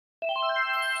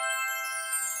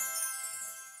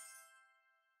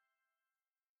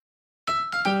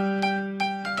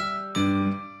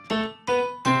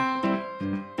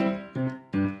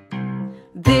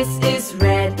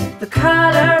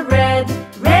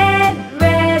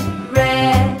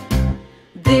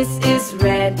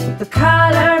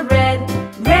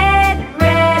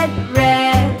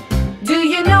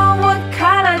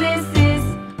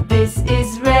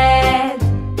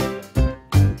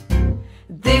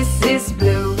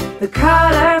the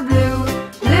color blue.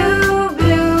 Blue,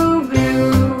 blue,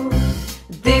 blue.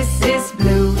 This is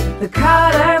blue, the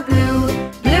color blue.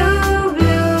 Blue,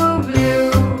 blue,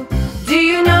 blue. Do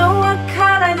you know what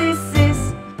color this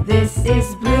is? This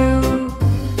is blue.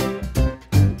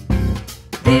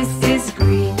 This is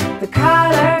green, the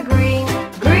color green.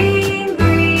 Green,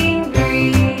 green,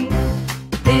 green.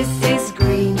 This is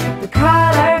green, the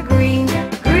color green.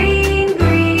 Green,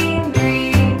 green,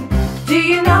 green. Do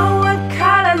you know what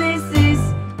color this is?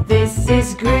 This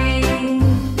is green.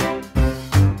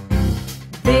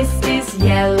 This is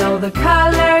yellow, the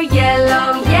color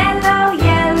yellow. Yellow,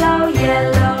 yellow,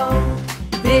 yellow.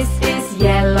 This is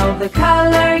yellow, the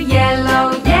color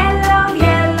yellow. Yellow,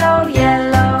 yellow,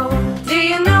 yellow. Do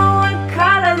you know what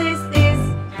color this is?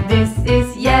 This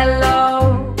is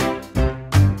yellow.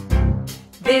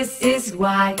 This is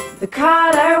white, the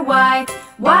color white.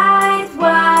 White,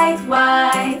 white,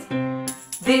 white.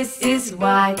 This is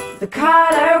white, the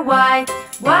color white.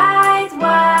 White,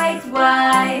 white,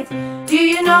 white. Do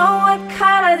you know what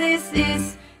color this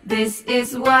is? This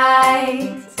is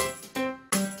white.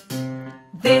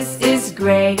 This is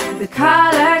gray, the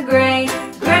color gray.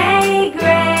 Gray,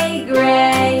 gray,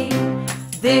 gray.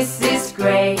 This is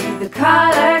gray, the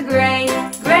color gray.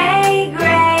 Gray,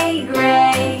 gray,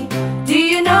 gray. Do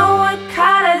you know what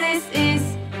color this is?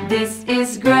 This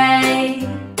is gray.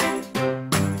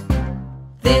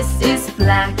 This is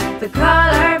black, the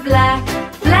color black.